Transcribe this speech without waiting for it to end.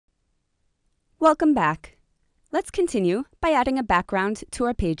Welcome back. Let's continue by adding a background to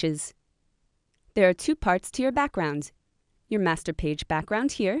our pages. There are two parts to your background: your master page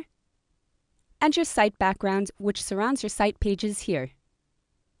background here, and your site background, which surrounds your site pages here.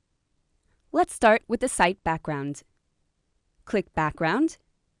 Let's start with the site background. Click Background,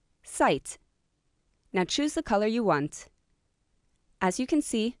 Site. Now choose the color you want. As you can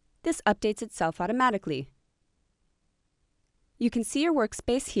see, this updates itself automatically. You can see your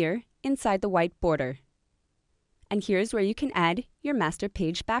workspace here inside the white border. And here's where you can add your master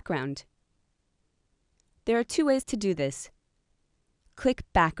page background. There are two ways to do this. Click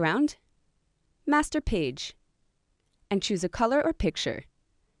Background, Master Page, and choose a color or picture.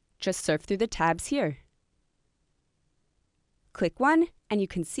 Just surf through the tabs here. Click one, and you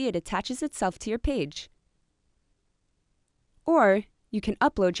can see it attaches itself to your page. Or you can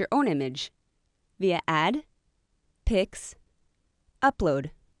upload your own image via Add, Pics, Upload.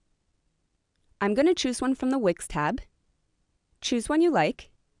 I'm going to choose one from the Wix tab. Choose one you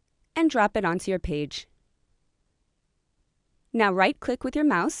like, and drop it onto your page. Now right-click with your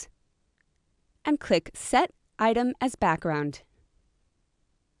mouse, and click Set Item as Background.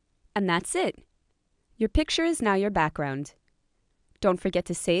 And that's it. Your picture is now your background. Don't forget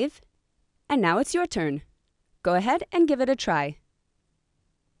to save. And now it's your turn. Go ahead and give it a try.